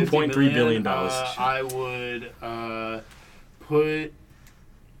 million. $2.3 billion. I would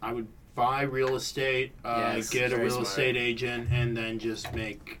I would buy real estate, Yes, get a very real smart. estate agent, and then just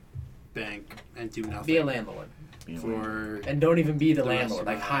make bank and do nothing. Be a landlord. for And don't even be the The rest landlord. of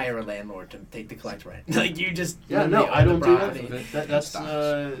Like my hire a landlord to take the collect rent. Like you just yeah. literally No, own I the don't do property. that. That's Stops.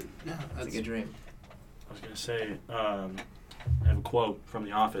 yeah. It's That's a good dream. I was gonna say, I have a quote from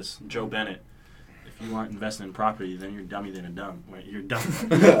The Office, Joe Bennett. If you aren't investing in property, then you're dummy than a dumb. Wait, you're dumb,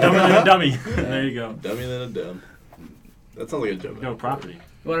 dumber than a dummy. There you go. Dummy than a dumb. That sounds like a joke. No property.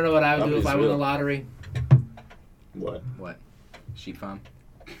 You want to know what I would do if I won real. the lottery? What? What? Sheep farm?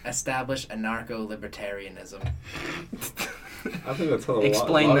 Establish anarcho-libertarianism. I think that's a lot.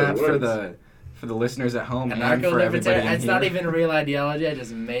 Explain lot that of for words. the listeners at home and for everybody in Anarcho-libertarian. It's here. not even a real ideology. I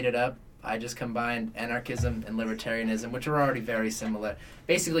just made it up. I just combined anarchism and libertarianism, which are already very similar.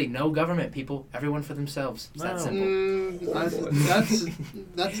 Basically, no government, people. Everyone for themselves. It's that simple.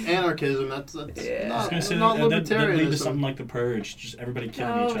 That's anarchism. That's Yeah. I was gonna say not that lead to libertarianism. something like the Purge, just everybody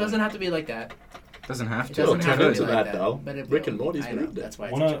killing No, each it other. doesn't have to be like that. Doesn't have It to. doesn't have to turn be into like that, that. though. But it Rick will. and Morty's I know. proved it. That's why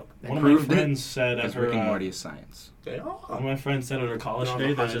it's One a of joke. one of my Proved it. friends said at Because her Rick and Morty is science. They one of are. my friends said at her college Not day,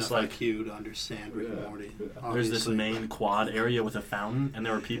 high there's just enough like IQ to understand Rick and Morty. there's this obviously. main quad area with a fountain, and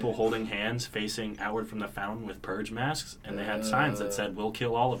there were people holding hands facing outward from the fountain with purge masks, and they had signs that said, "We'll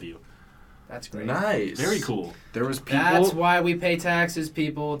kill all of you." That's great. Nice. Very cool. There was people. That's why we pay taxes,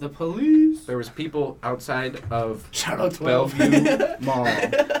 people. The police. There was people outside of Shout out 12. Bellevue Mall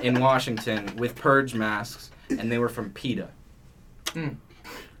in Washington with purge masks, and they were from PETA.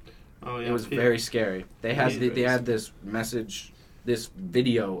 Oh, yeah, It was Peter. very scary. They had Yeah. they had this message, this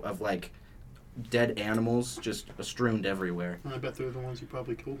video of like dead animals just strewn everywhere. I bet they're the ones who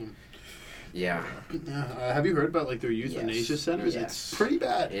probably killed him. Yeah, Yeah. Have you heard about like their euthanasia Yes. centers? Yes. It's pretty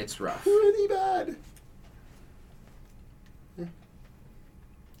bad. it's rough. Pretty bad.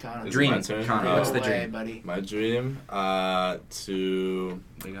 Connor, Is it Dream, my turn? Connor, Oh. what's the Go away, dream? buddy? My dream, to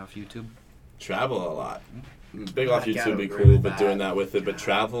Big off YouTube. travel a lot. Big off I gotta YouTube would be agree cool, with but that. doing that with it. But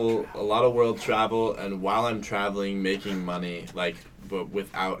travel, a lot of world travel, and while I'm traveling, making money, like, but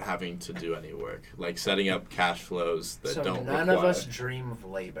without having to do any work, like setting up cash flows that So don't none require. of us dream of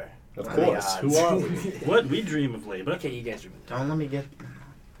labor. Of What are the course. Who are odds? we? What we dream of labor. Okay, you guys dream of Don't let me get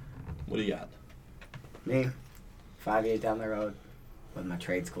What do you got? me 5 years down the road with my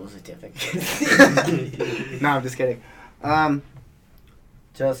trade school certificate. No, I'm just kidding.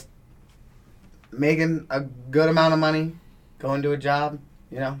 Just making a good amount of money, going to a job,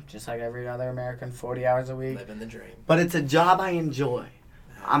 you know, just like every other American, 40 hours a week. living the dream. But it's a job I enjoy.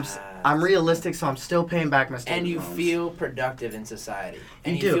 I'm realistic, so I'm still paying back my student And you loans. feel productive in society.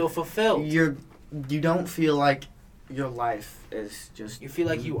 And You you do. feel fulfilled. You don't feel like your life is just You feel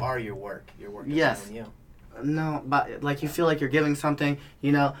like you are your work. Your work is Yes. on you. no, but like you feel like you're giving something.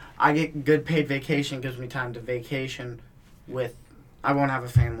 You know, I get good paid vacation, gives me time to vacation with. I won't have a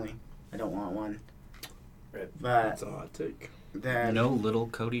family. I don't want one. Rip. But That's a hot take. then No little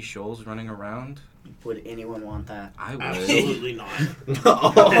Cody Scholes running around. would anyone want that? I would. Absolutely not.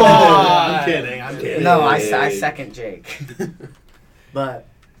 I'm kidding. I'm kidding. No, I second Jake. But,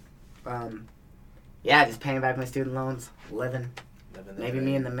 yeah, just paying back my student loans, living. Living the Maybe dream.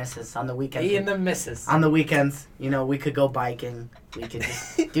 me and the missus on the weekends. Me and the missus. On the weekends, you know, we could go biking. We could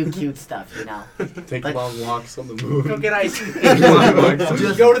just do cute stuff, you know. Take Like- long walks on the moon. Go get ice cream.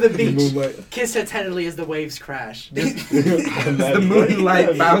 Just go to the beach. Moonlight. Kiss her tenderly as the waves crash. The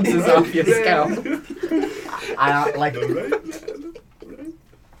moonlight bounces off your scalp. I like.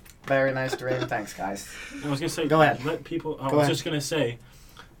 Very nice dream. Thanks, guys. I was gonna say, Go ahead. let people. I Go was ahead. just gonna say,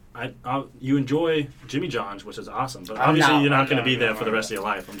 you enjoy Jimmy John's, which is awesome, but I'm obviously not- you're not I'm gonna not- be there no, for the no. rest of your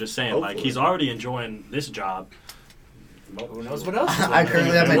life. I'm just saying, like Hopefully. he's already enjoying this job. Who knows what else? is I on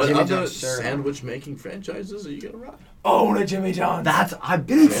currently there. have my What Jimmy other John's shirt on. sandwich making franchises are you gonna run? Own a Jimmy John's. I've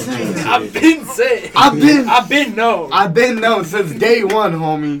been saying that. I've been saying. I've been known. I've been known since day one,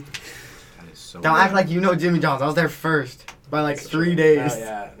 homie. That is so Don't act like you know Jimmy John's. I was there first by like 3 days. Oh,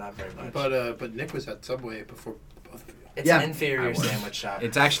 yeah, not very much. But Nick was at Subway before both of you. It's Yeah. an inferior sandwich shop.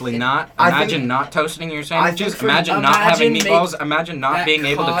 It's actually not. I Imagine think- not toasting your sandwiches. for- Imagine not having imagine meatballs. make- Imagine not That being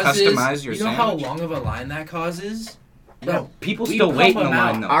able to causes- customize your You know sandwich. how long of a line that causes? No, Bro, people we still pump wait in the them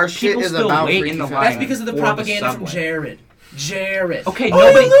out. line though. Our shit People is still about wait freaky in the fast. line. That's because of the for propaganda from Subway. Jared. Jared. Okay, oh,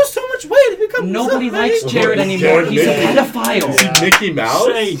 nobody- you lose so much weight if you come Nobody Subway. likes Jared Is anymore. Jared He's a Mickey? pedophile. Is he Mickey Mouse?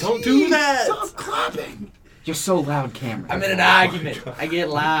 Say, don't do that. Stop clapping. You're so loud, Cameron. I'm in an argument. I get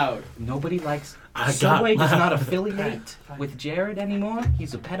loud. Nobody likes. I got Subway does not loud. affiliate Fine. with Jared anymore.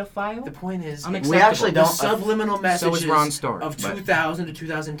 He's a pedophile. The point is, Unacceptable. We actually the don't. subliminal So messages is Ron's story. of but- 2000 to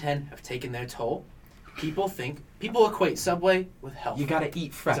 2010 have taken their toll. People equate Subway with health. You gotta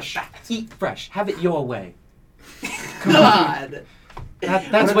eat fresh. fact. Eat fresh. Have it your way. God. That's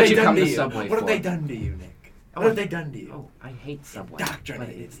have what they you done come to you? Subway What for. have they done to you, Nick? Oh, What have they done to you? Oh, I hate Subway.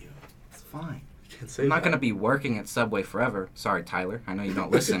 Indoctrinated But it's you. fine. can't say I'm not that. going to be working at Subway forever. Sorry, Tyler. I know you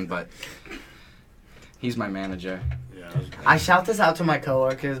don't listen, but he's my manager. Yeah. I shout this out to my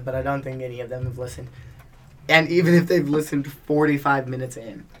coworkers, but I don't think any of them have listened. And even if they've listened 45 minutes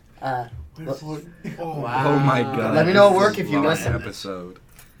in, Wow. Oh my God. Let me know at This work is if a you long listen. Episode.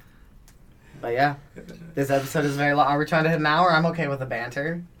 but yeah, this episode is very long. Are we trying to hit an hour? I'm okay with the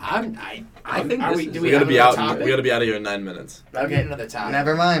banter. I think Are this we, is- do We we gotta have be another out. topic? We gotta be out of here in 9 minutes. We need Okay. another topic.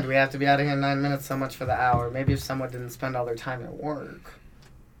 Never mind. We have to be out of here in 9 minutes. So much for the hour. Maybe if someone didn't spend all their time at work.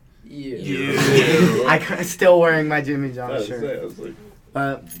 You. I'm still wearing my Jimmy John shirt. I was like,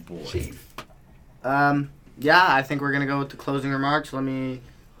 But Chief. yeah, I think we're gonna go with the closing remarks. Let me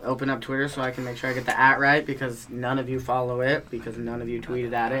open up Twitter so I can make sure I get the @ right because none of you follow it because none of you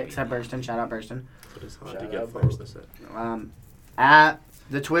tweeted at it except Burston. Shout out Burston. but it's hard Shout to out get first. followers. At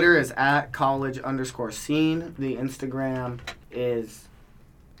the Twitter is at college_scene. The Instagram is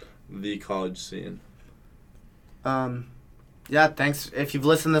The college scene. yeah. Thanks if you've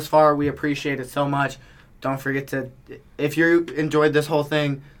listened this far. We appreciate it so much. Don't forget to if you enjoyed this whole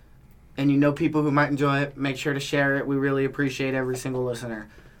thing and you know people who might enjoy it, make sure to share it. We really appreciate every single listener.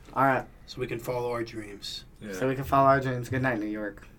 All right, So we can follow our dreams. Yeah. so we can follow our dreams. Good night, New York.